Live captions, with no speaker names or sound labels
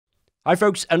Hi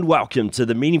folks, and welcome to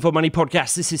the Meaningful Money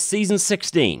Podcast. This is season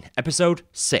 16, episode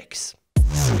 6.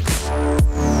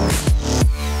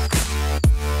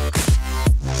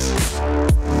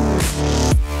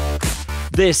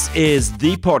 This is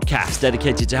the podcast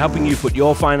dedicated to helping you put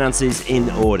your finances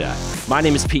in order. My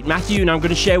name is Pete Matthew, and I'm going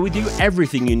to share with you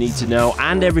everything you need to know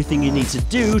and everything you need to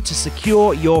do to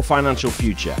secure your financial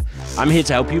future. I'm here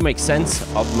to help you make sense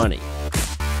of money.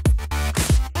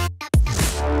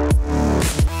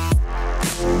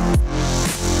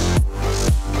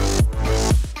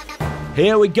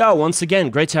 Here we go. Once again,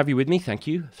 great to have you with me. Thank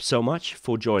you so much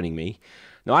for joining me.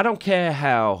 Now, I don't care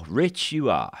how rich you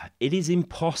are, it is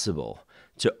impossible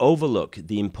to overlook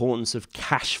the importance of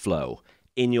cash flow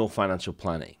in your financial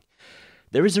planning.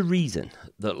 There is a reason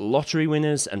that lottery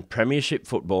winners and Premiership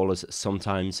footballers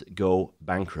sometimes go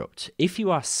bankrupt. If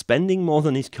you are spending more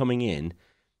than is coming in,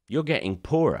 you're getting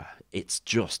poorer. It's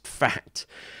just fact.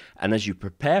 And as you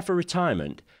prepare for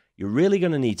retirement, you're really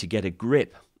going to need to get a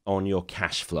grip on your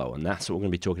cash flow, and that's what we're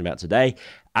going to be talking about today.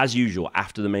 As usual,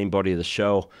 after the main body of the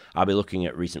show, I'll be looking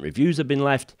at recent reviews that have been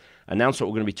left, announce what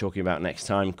we're going to be talking about next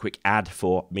time, quick ad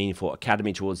for Meaningful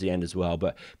Academy towards the end as well.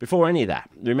 But before any of that,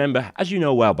 remember, as you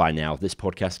know well by now, this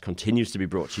podcast continues to be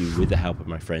brought to you with the help of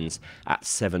my friends at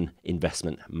 7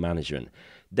 Investment Management.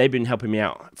 They've been helping me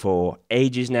out for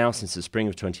ages now, since the spring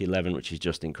of 2011, which is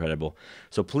just incredible.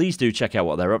 So please do check out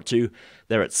what they're up to.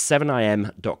 They're at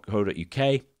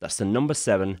 7im.co.uk. That's the number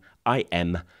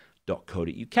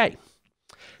 7im.co.uk.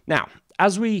 Now,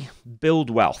 as we build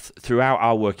wealth throughout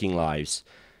our working lives,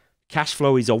 cash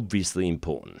flow is obviously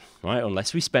important, right?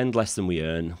 Unless we spend less than we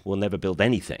earn, we'll never build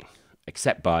anything,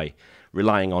 except by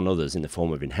relying on others in the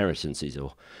form of inheritances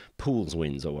or pools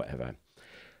wins or whatever.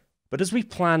 But as we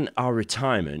plan our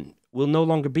retirement, we'll no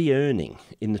longer be earning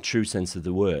in the true sense of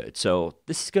the word. So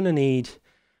this is going to need a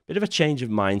bit of a change of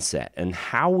mindset and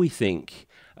how we think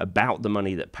about the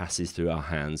money that passes through our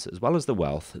hands, as well as the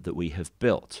wealth that we have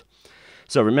built.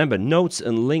 So remember, notes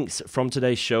and links from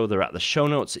today's show, they're at the show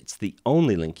notes. It's the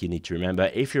only link you need to remember.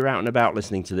 If you're out and about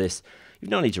listening to this, you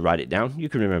don't need to write it down. You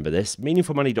can remember this,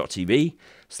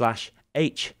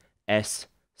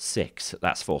 meaningfulmoney.tv/HS6.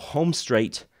 That's for Home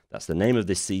Straight. That's the name of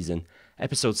this season,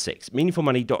 episode 6,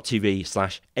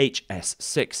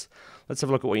 meaningfulmoney.tv/HS6. Let's have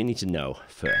a look at what you need to know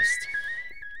first.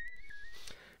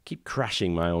 Keep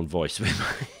crashing my own voice with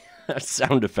my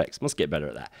sound effects. Must get better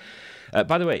at that.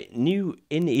 By the way, new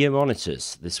in-ear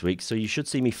monitors this week, so you should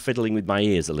see me fiddling with my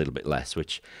ears a little bit less,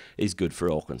 which is good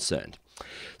for all concerned.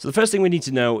 So the first thing we need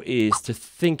to know is to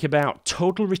think about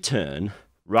total return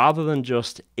rather than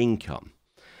just income.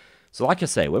 So like I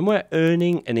say, when we're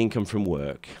earning an income from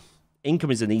work, income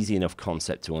is an easy enough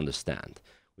concept to understand.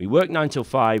 We work 9 till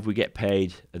 5, we get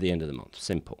paid at the end of the month.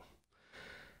 Simple.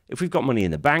 If we've got money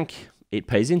in the bank, it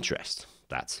pays interest.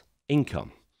 That's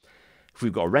income. If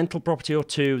we've got a rental property or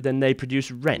two, then they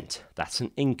produce rent. That's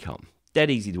an income.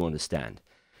 Dead easy to understand.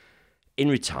 In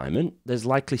retirement, there's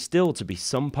likely still to be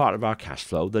some part of our cash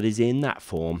flow that is in that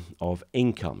form of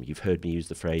income. You've heard me use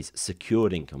the phrase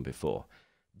secured income before.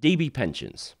 DB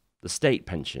pensions, the state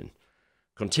pension,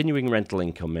 continuing rental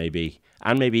income maybe,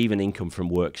 and maybe even income from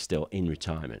work still in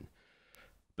retirement.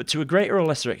 But to a greater or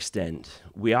lesser extent,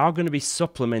 we are going to be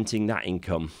supplementing that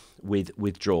income with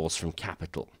withdrawals from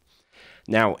capital.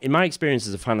 Now, in my experience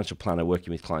as a financial planner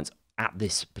working with clients at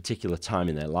this particular time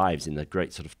in their lives, in the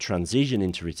great sort of transition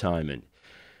into retirement,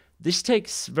 this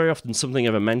takes very often something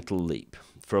of a mental leap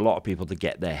for a lot of people to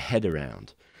get their head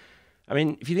around. I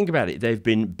mean, if you think about it, they've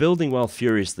been building wealth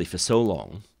furiously for so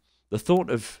long. The thought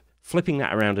of flipping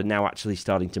that around and now actually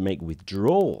starting to make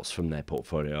withdrawals from their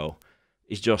portfolio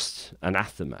is just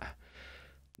anathema.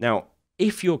 Now,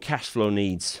 if your cash flow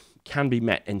needs can be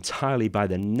met entirely by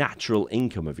the natural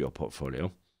income of your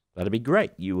portfolio, that'd be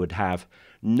great. You would have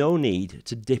no need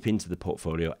to dip into the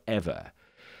portfolio ever.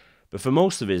 But for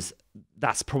most of us,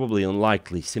 that's probably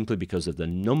unlikely simply because of the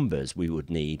numbers we would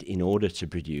need in order to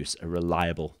produce a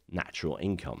reliable natural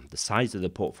income. The size of the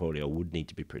portfolio would need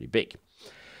to be pretty big.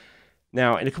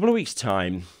 Now, in a couple of weeks'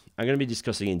 time, I'm going to be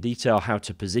discussing in detail how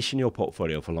to position your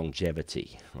portfolio for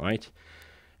longevity, right?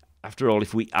 After all,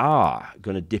 if we are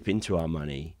going to dip into our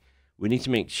money, we need to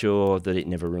make sure that it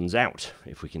never runs out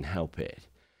if we can help it.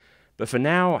 But for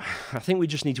now, I think we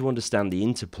just need to understand the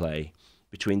interplay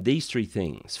between these three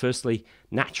things. Firstly,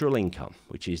 natural income,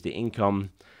 which is the income,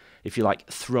 if you like,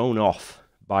 thrown off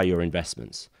by your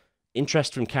investments.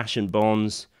 Interest from cash and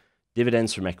bonds,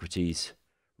 dividends from equities,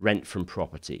 rent from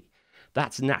property.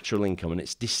 That's natural income, and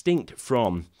it's distinct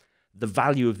from the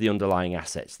value of the underlying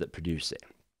assets that produce it.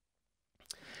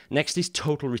 Next is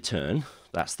total return.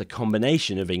 That's the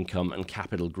combination of income and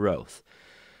capital growth.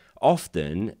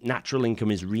 Often, natural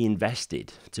income is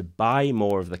reinvested to buy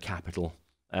more of the capital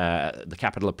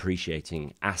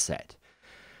appreciating asset.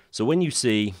 So when you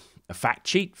see a fact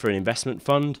sheet for an investment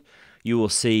fund, you will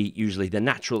see usually the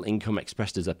natural income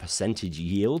expressed as a percentage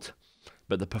yield,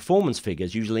 but the performance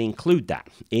figures usually include that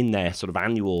in their sort of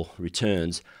annual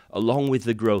returns, along with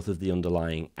the growth of the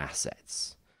underlying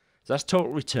assets. So that's total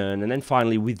return, and then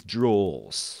finally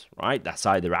withdrawals, right? That's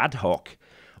either ad hoc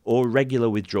or regular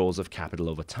withdrawals of capital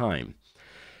over time.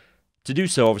 To do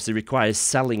so obviously requires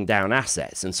selling down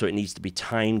assets, and so it needs to be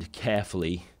timed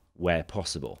carefully where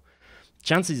possible.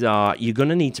 Chances are you're going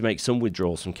to need to make some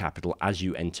withdrawals from capital as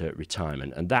you enter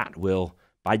retirement, and that will,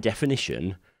 by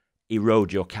definition,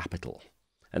 erode your capital.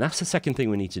 And that's the second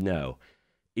thing we need to know.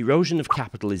 Erosion of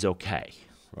capital is okay,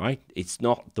 right? It's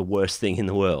not the worst thing in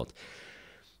the world.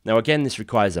 Now, again, this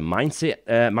requires a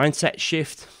mindset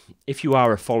shift. If you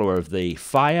are a follower of the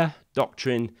FIRE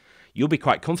doctrine, you'll be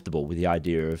quite comfortable with the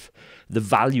idea of the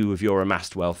value of your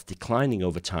amassed wealth declining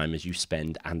over time as you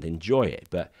spend and enjoy it.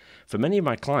 But for many of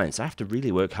my clients, I have to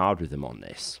really work hard with them on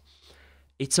this.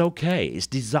 It's okay, it's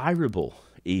desirable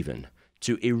even,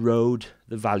 to erode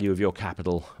the value of your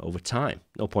capital over time.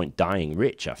 No point dying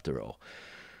rich, after all.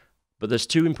 But there's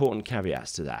two important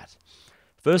caveats to that.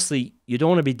 Firstly, you don't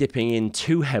want to be dipping in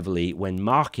too heavily when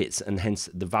markets and hence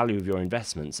the value of your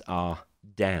investments are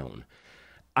down.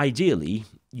 Ideally,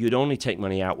 you'd only take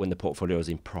money out when the portfolio is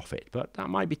in profit, but that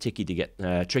might be tricky to get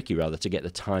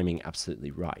the timing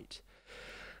absolutely right.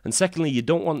 And secondly, you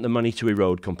don't want the money to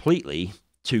erode completely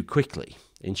too quickly.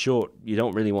 In short, you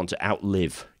don't really want to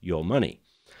outlive your money.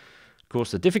 Of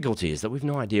course, the difficulty is that we've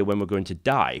no idea when we're going to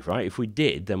die, right? If we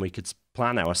did, then we could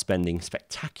plan our spending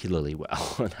spectacularly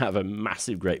well and have a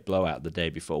massive great blowout the day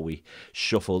before we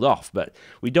shuffled off. But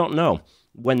we don't know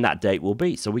when that date will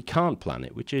be, so we can't plan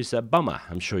it, which is a bummer,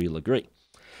 I'm sure you'll agree.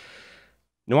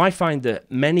 Now, I find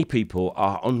that many people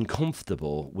are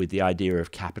uncomfortable with the idea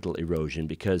of capital erosion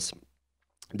because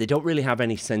they don't really have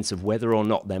any sense of whether or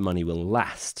not their money will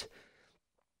last.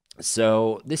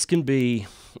 So this can be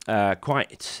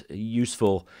quite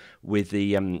useful with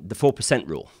the 4%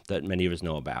 rule that many of us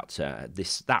know about.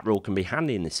 That rule can be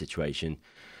handy in this situation.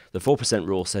 The 4%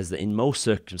 rule says that in most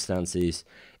circumstances,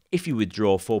 if you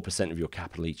withdraw 4% of your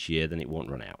capital each year, then it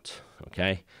won't run out.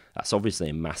 Okay, that's obviously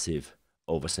a massive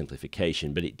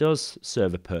oversimplification, but it does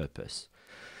serve a purpose.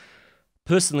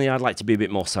 Personally, I'd like to be a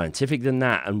bit more scientific than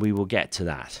that, and we will get to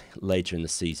that later in the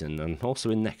season and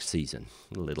also in next season.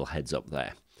 A little heads up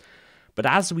there. But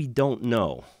as we don't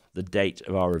know the date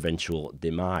of our eventual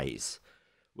demise,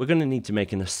 we're going to need to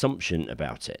make an assumption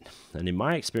about it. And in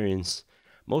my experience,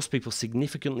 most people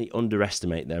significantly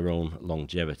underestimate their own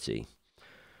longevity.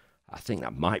 I think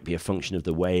that might be a function of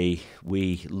the way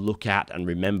we look at and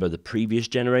remember the previous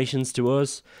generations to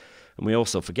us. And we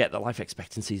also forget that life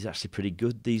expectancy is actually pretty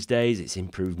good these days. It's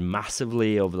improved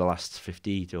massively over the last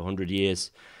 50 to 100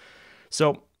 years.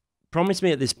 So promise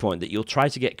me at this point that you'll try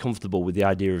to get comfortable with the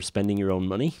idea of spending your own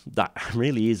money. That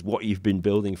really is what you've been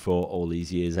building for all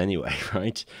these years anyway,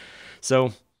 right?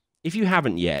 So if you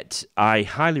haven't yet, I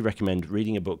highly recommend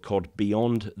reading a book called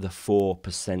Beyond the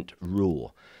 4%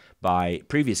 Rule by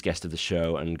previous guest of the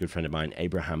show and good friend of mine,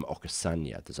 Abraham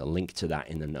Okasanya. There's a link to that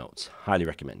in the notes. Highly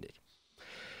recommend it.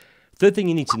 Third thing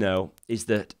you need to know is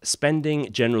that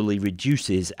spending generally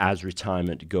reduces as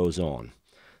retirement goes on.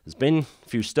 There's been a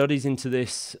few studies into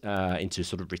this, into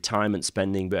sort of retirement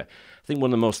spending, but I think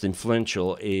one of the most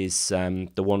influential is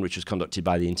the one which was conducted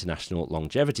by the International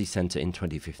Longevity Center in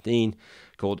 2015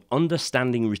 called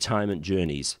Understanding Retirement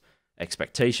Journeys,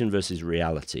 Expectation versus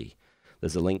Reality.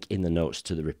 There's a link in the notes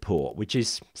to the report, which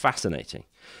is fascinating.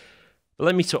 But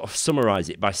let me sort of summarize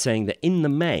it by saying that in the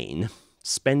main,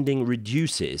 spending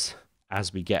reduces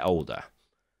as we get older.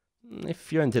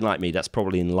 If you're anything like me, that's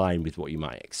probably in line with what you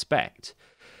might expect.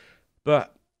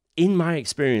 But in my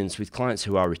experience with clients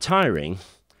who are retiring,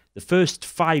 the first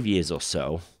 5 years or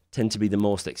so tend to be the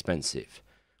most expensive.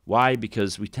 Why?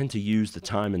 Because we tend to use the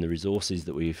time and the resources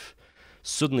that we've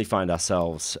suddenly find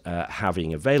ourselves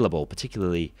having available,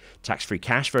 particularly tax-free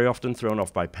cash very often thrown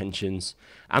off by pensions,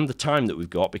 and the time that we've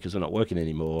got because we're not working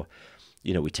anymore.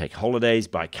 You know, we take holidays,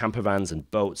 buy camper vans and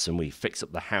boats, and we fix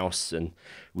up the house, and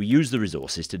we use the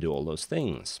resources to do all those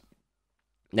things.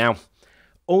 Now,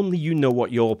 only you know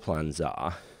what your plans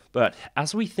are, but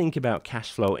as we think about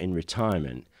cash flow in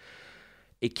retirement,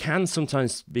 it can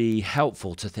sometimes be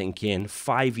helpful to think in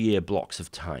 5-year blocks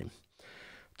of time.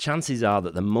 Chances are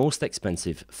that the most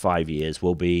expensive 5 years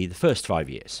will be the first 5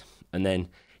 years. And then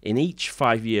in each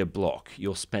 5-year block,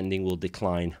 your spending will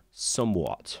decline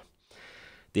somewhat.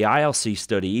 The ILC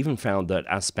study even found that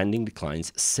as spending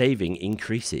declines, saving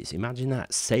increases. Imagine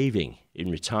that, saving in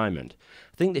retirement.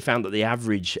 I think they found that the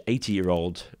average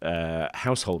 80-year-old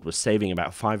household was saving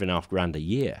about £5,500 a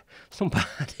year. It's not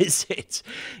bad, is it?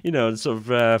 You know, sort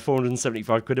of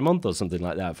 475 quid a month or something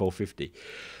like that, 450.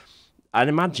 I'd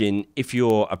imagine if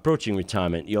you're approaching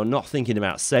retirement, you're not thinking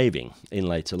about saving in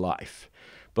later life.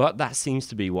 But that seems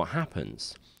to be what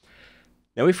happens.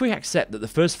 Now, if we accept that the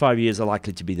first 5 years are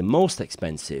likely to be the most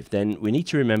expensive, then we need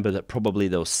to remember that probably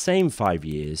those same 5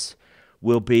 years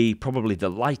will be probably the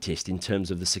lightest in terms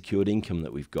of the secured income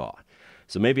that we've got.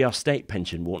 So maybe our state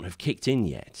pension won't have kicked in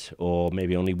yet, or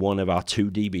maybe only one of our 2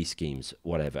 DB schemes,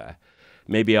 whatever.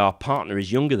 Maybe our partner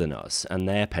is younger than us and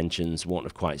their pensions won't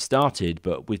have quite started,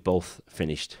 but we've both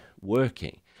finished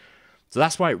working. So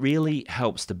that's why it really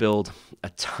helps to build a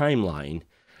timeline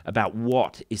about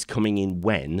what is coming in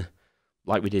when,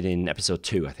 like we did in episode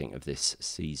 2, I think, of this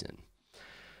season.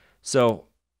 So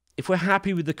if we're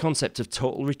happy with the concept of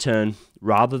total return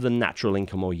rather than natural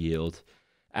income or yield,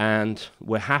 and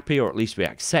we're happy, or at least we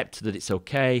accept that it's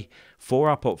okay for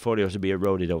our portfolio to be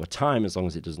eroded over time as long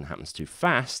as it doesn't happen too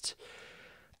fast,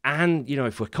 and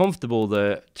if we're comfortable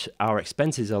that our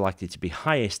expenses are likely to be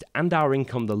highest and our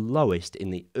income the lowest in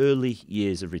the early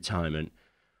years of retirement,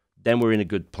 then we're in a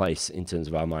good place in terms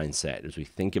of our mindset as we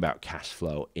think about cash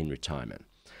flow in retirement.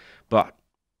 But,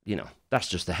 that's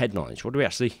just the head knowledge. What do we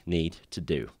actually need to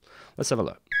do? Let's have a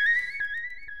look.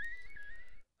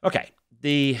 Okay,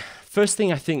 the first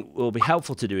thing I think will be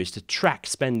helpful to do is to track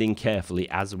spending carefully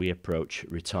as we approach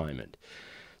retirement.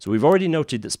 So we've already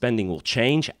noted that spending will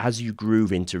change as you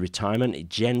groove into retirement. It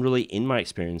generally, in my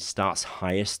experience, starts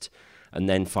highest and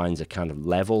then finds a kind of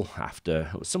level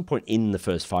after some point in the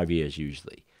first 5 years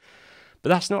usually. But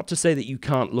that's not to say that you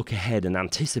can't look ahead and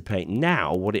anticipate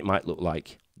now what it might look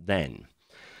like then.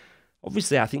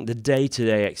 Obviously, I think the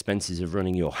day-to-day expenses of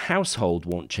running your household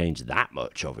won't change that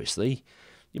much, obviously.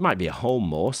 You might be at home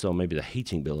more, so maybe the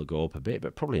heating bill will go up a bit,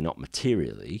 but probably not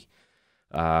materially.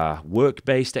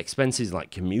 Work-based expenses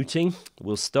like commuting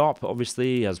will stop,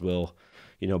 obviously, as will,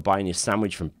 buying your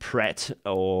sandwich from Pret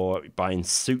or buying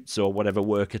suits or whatever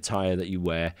work attire that you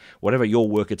wear. Whatever your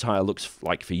work attire looks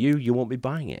like for you, you won't be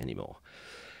buying it anymore.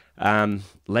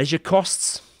 Leisure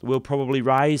costs will probably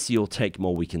rise. You'll take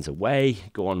more weekends away,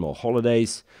 go on more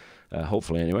holidays,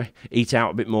 hopefully anyway. Eat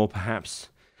out a bit more, perhaps.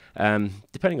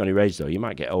 Depending on your age, though, you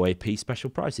might get OAP special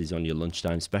prices on your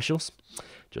lunchtime specials.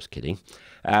 Just kidding.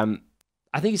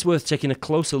 I think it's worth taking a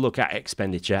closer look at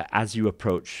expenditure as you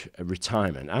approach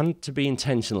retirement and to be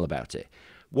intentional about it.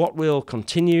 What will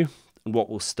continue and what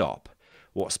will stop?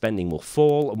 What spending will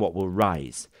fall and what will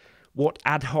rise? What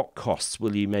ad hoc costs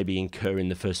will you maybe incur in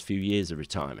the first few years of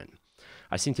retirement?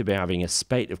 I seem to be having a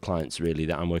spate of clients really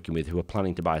that I'm working with who are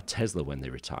planning to buy a Tesla when they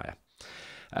retire.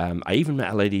 I even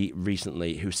met a lady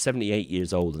recently who's 78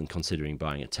 years old and considering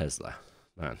buying a Tesla.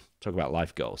 Man, talk about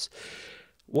life goals.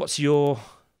 What's your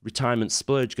retirement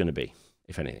splurge going to be,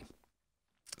 if anything?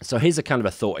 So here's a kind of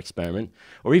a thought experiment,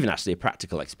 or even actually a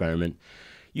practical experiment.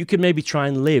 You could maybe try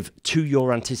and live to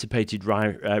your anticipated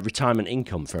retirement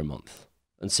income for a month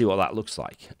and see what that looks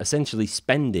like. Essentially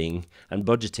spending and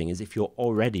budgeting as if you're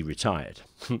already retired.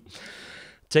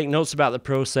 Take notes about the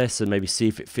process and maybe see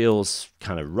if it feels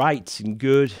kind of right and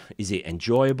good. Is it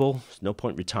enjoyable? There's no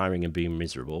point retiring and being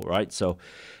miserable, right? So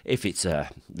if it's a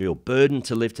real burden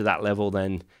to live to that level,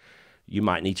 then you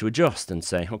might need to adjust and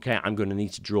say, okay, I'm going to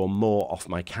need to draw more off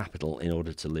my capital in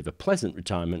order to live a pleasant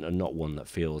retirement and not one that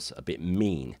feels a bit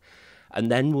mean. And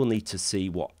then we'll need to see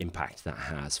what impact that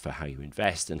has for how you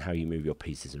invest and how you move your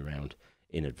pieces around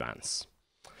in advance.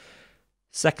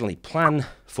 Secondly, plan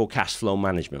for cash flow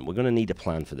management. We're going to need a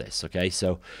plan for this, okay?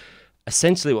 So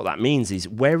essentially what that means is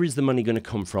where is the money going to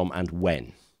come from and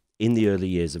when in the early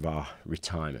years of our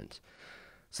retirement?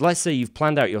 So let's say you've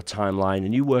planned out your timeline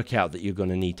and you work out that you're going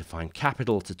to need to find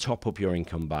capital to top up your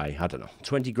income by,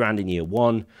 20 grand in year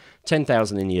 1,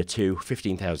 10,000 in year 2,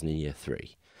 15,000 in year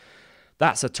 3.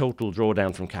 That's a total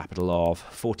drawdown from capital of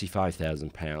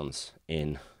 £45,000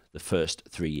 in the first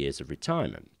 3 years of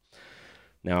retirement.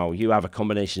 Now, you have a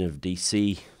combination of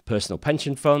DC personal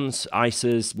pension funds,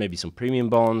 ISAs, maybe some premium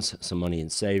bonds, some money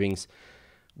in savings.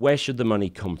 Where should the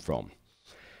money come from?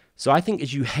 So I think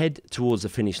as you head towards the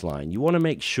finish line, you want to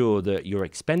make sure that your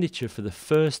expenditure for the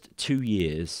first 2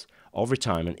 years of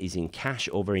retirement is in cash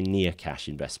or very near cash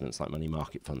investments like money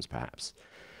market funds perhaps.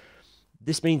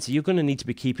 This means you're going to need to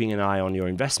be keeping an eye on your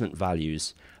investment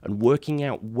values and working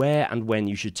out where and when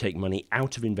you should take money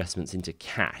out of investments into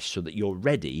cash so that you're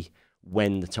ready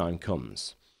when the time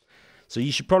comes. So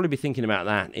you should probably be thinking about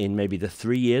that in maybe the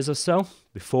 3 years or so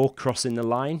before crossing the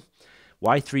line.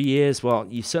 Why 3 years? Well,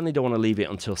 you certainly don't want to leave it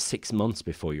until 6 months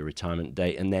before your retirement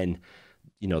date, and then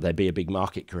there'd be a big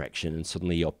market correction and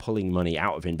suddenly you're pulling money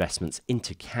out of investments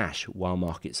into cash while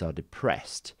markets are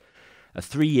depressed. A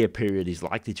 3-year period is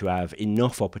likely to have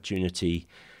enough opportunity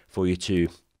for you to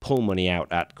pull money out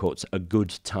at, quotes, a good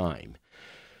time.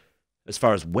 As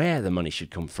far as where the money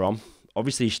should come from,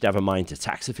 obviously you should have a mind to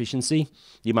tax efficiency.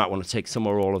 You might want to take some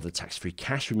or all of the tax-free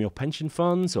cash from your pension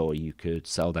funds, or you could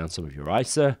sell down some of your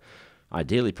ISA.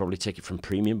 Ideally, probably take it from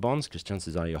premium bonds, because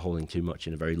chances are you're holding too much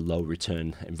in a very low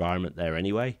return environment there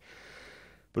anyway.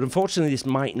 But unfortunately, this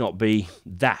might not be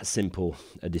that simple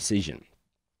a decision.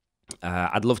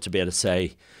 I'd love to be able to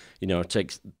say,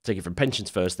 take it from pensions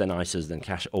first, then ISAs, then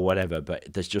cash, or whatever,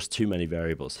 but there's just too many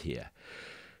variables here.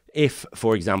 If,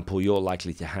 for example, you're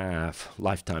likely to have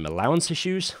lifetime allowance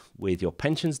issues with your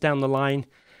pensions down the line,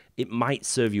 it might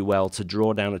serve you well to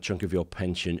draw down a chunk of your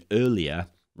pension earlier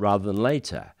rather than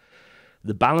later.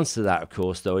 The balance to that, of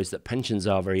course, though, is that pensions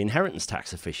are very inheritance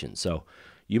tax efficient, so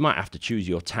you might have to choose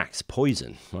your tax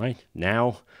poison, right?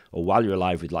 Now, or while you're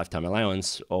alive with lifetime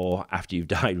allowance, or after you've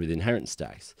died with inheritance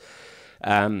tax.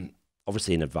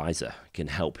 Obviously, an advisor can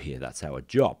help here. That's our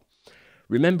job.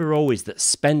 Remember always that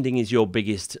spending is your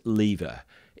biggest lever.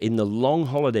 In the long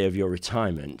holiday of your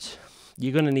retirement,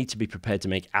 you're going to need to be prepared to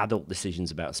make adult decisions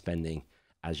about spending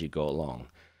as you go along.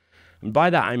 And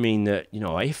by that, I mean that,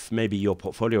 if maybe your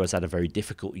portfolio has had a very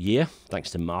difficult year,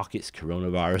 thanks to markets,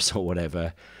 coronavirus, or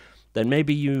whatever, then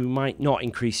maybe you might not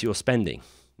increase your spending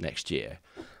next year.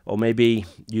 Or maybe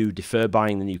you defer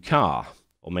buying the new car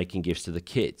or making gifts to the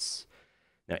kids.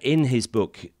 Now, in his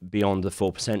book, Beyond the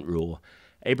 4% Rule,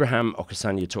 Abraham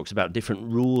Okasanya talks about different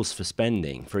rules for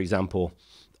spending. For example,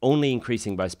 only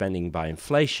increasing your spending by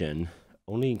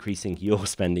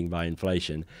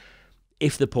inflation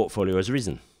if the portfolio has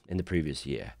risen in the previous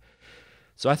year.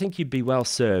 So I think you'd be well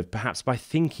served perhaps by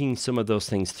thinking some of those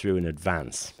things through in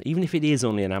advance. Even if it is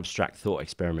only an abstract thought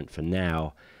experiment for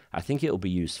now, I think it'll be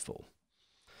useful.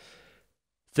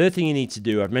 Third thing you need to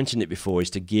do, I've mentioned it before, is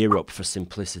to gear up for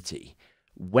simplicity.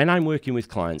 When I'm working with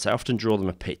clients, I often draw them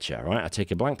a picture, right? I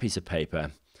take a blank piece of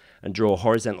paper and draw a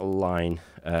horizontal line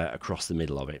across the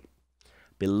middle of it.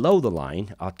 Below the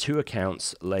line are 2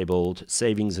 accounts labeled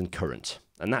savings and current,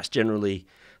 and that's generally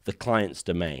the client's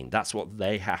domain. That's what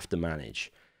they have to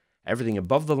manage. Everything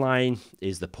above the line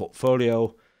is the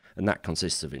portfolio, and that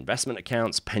consists of investment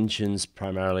accounts, pensions,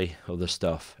 primarily other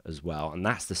stuff as well. And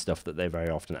that's the stuff that they're very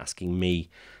often asking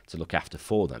me to look after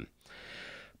for them.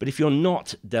 But if you're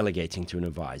not delegating to an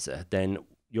advisor, then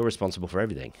you're responsible for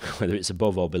everything, whether it's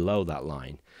above or below that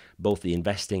line, both the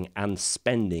investing and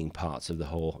spending parts of the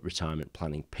whole retirement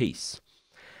planning piece.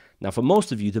 Now, for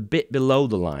most of you, the bit below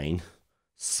the line,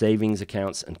 savings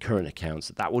accounts and current accounts,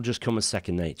 that will just come as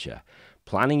second nature.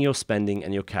 Planning your spending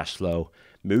and your cash flow,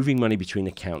 moving money between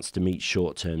accounts to meet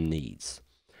short-term needs.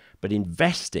 But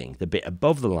investing, the bit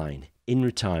above the line in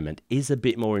retirement, is a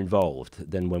bit more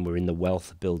involved than when we're in the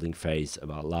wealth building phase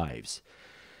of our lives.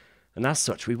 And as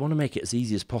such, we want to make it as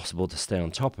easy as possible to stay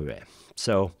on top of it.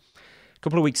 So a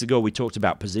couple of weeks ago, we talked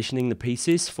about positioning the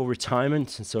pieces for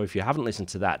retirement. And so if you haven't listened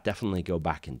to that, definitely go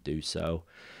back and do so.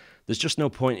 There's just no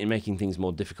point in making things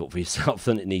more difficult for yourself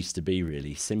than it needs to be,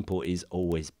 really. Simple is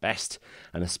always best,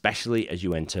 and especially as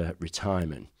you enter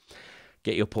retirement.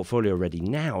 Get your portfolio ready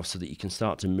now so that you can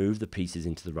start to move the pieces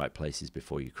into the right places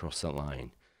before you cross the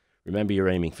line. Remember, you're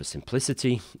aiming for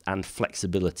simplicity and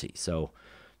flexibility. So,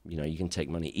 you can take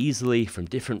money easily from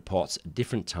different pots at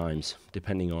different times,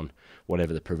 depending on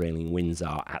whatever the prevailing winds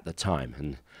are at the time.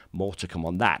 And more to come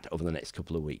on that over the next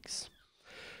couple of weeks.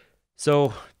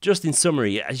 So just in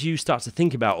summary, as you start to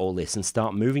think about all this and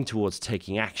start moving towards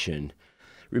taking action,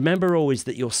 remember always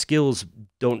that your skills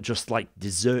don't just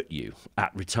desert you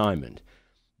at retirement.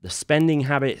 The spending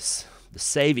habits, the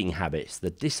saving habits, the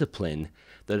discipline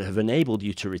that have enabled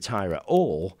you to retire at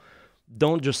all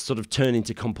don't just sort of turn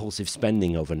into compulsive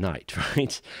spending overnight,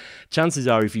 right? Chances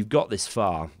are if you've got this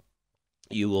far,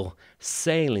 you will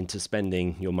sail into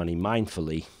spending your money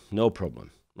mindfully, no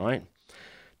problem, right?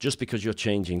 Just because you're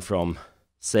changing from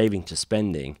saving to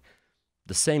spending,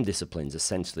 the same disciplines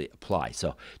essentially apply.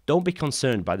 So don't be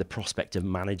concerned by the prospect of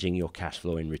managing your cash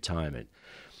flow in retirement.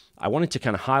 I wanted to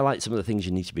kind of highlight some of the things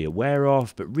you need to be aware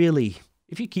of, but really,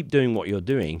 if you keep doing what you're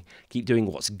doing, keep doing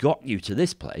what's got you to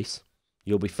this place,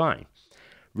 you'll be fine.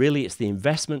 Really, it's the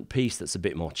investment piece that's a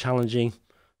bit more challenging.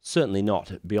 Certainly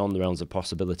not beyond the realms of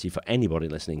possibility for anybody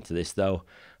listening to this, though.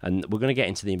 And we're going to get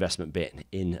into the investment bit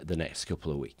in the next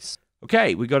couple of weeks.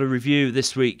 Okay, we got a review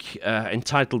this week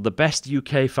entitled The Best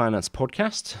UK Finance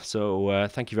Podcast. So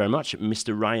thank you very much,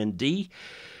 Mr. Ryan D,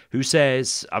 who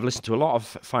says, I've listened to a lot of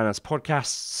finance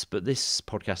podcasts, but this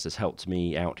podcast has helped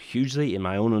me out hugely in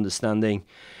my own understanding,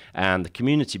 and the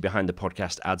community behind the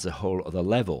podcast adds a whole other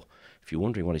level. If you're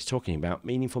wondering what he's talking about,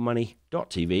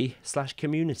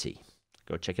 meaningfulmoney.tv/community.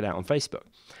 Go check it out on Facebook.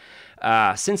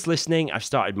 Since listening, I've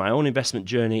started my own investment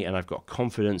journey and I've got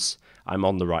confidence I'm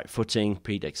on the right footing.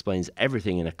 Pete explains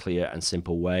everything in a clear and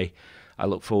simple way. I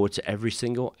look forward to every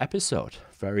single episode.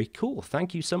 Very cool.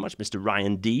 Thank you so much, Mr.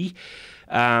 Ryan D.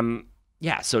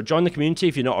 So join the community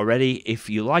if you're not already. If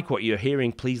you like what you're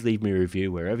hearing, please leave me a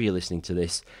review wherever you're listening to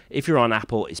this. If you're on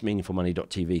Apple, it's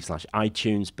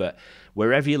meaningfulmoney.tv/iTunes. But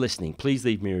wherever you're listening, please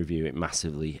leave me a review. It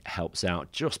massively helps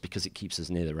out just because it keeps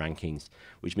us near the rankings,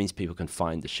 which means people can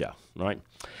find the show, right?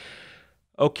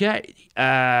 Okay.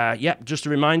 Just a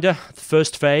reminder, the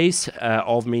first phase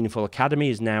of Meaningful Academy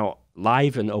is now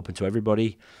live and open to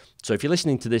everybody. So if you're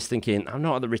listening to this thinking, I'm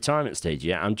not at the retirement stage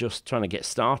yet, I'm just trying to get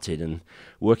started and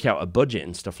work out a budget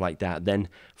and stuff like that, then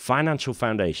Financial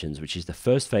Foundations, which is the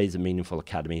first phase of Meaningful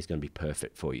Academy, is going to be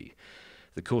perfect for you.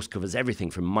 The course covers everything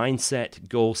from mindset,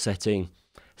 goal setting,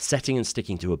 setting and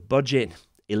sticking to a budget,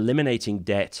 eliminating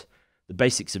debt, the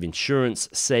basics of insurance,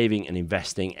 saving and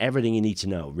investing, everything you need to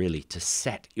know, really, to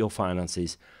set your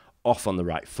finances off on the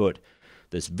right foot.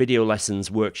 There's video lessons,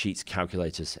 worksheets,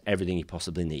 calculators, everything you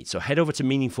possibly need. So head over to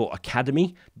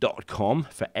meaningfulacademy.com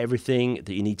for everything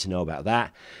that you need to know about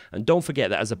that. And don't forget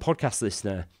that as a podcast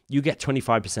listener, you get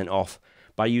 25% off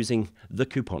by using the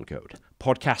coupon code,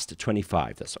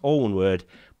 podcast25. That's all one word,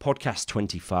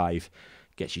 podcast25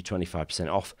 gets you 25%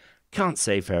 off. Can't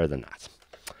say fairer than that.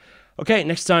 Okay,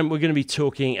 next time we're going to be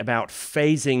talking about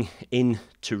phasing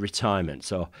into retirement.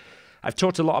 So I've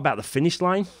talked a lot about the finish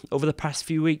line over the past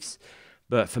few weeks.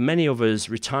 But for many of us,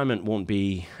 retirement won't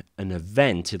be an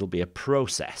event. It'll be a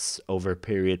process over a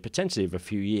period, potentially of a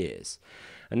few years.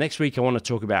 And next week, I want to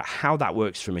talk about how that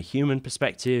works from a human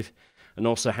perspective and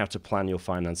also how to plan your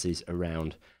finances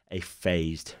around a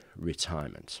phased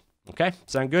retirement. Okay,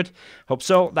 sound good? Hope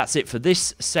so. That's it for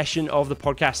this session of the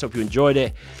podcast. Hope you enjoyed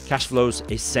it. Cash flow's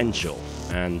essential,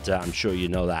 and I'm sure you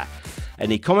know that.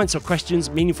 Any comments or questions,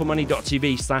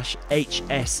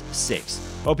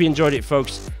 meaningfulmoney.tv/HS6. Hope you enjoyed it,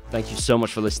 folks. Thank you so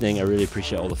much for listening. I really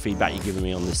appreciate all the feedback you've given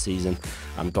me on this season.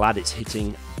 I'm glad it's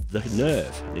hitting the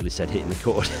nerve. I nearly said hitting the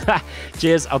chord.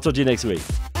 Cheers. I'll talk to you next week.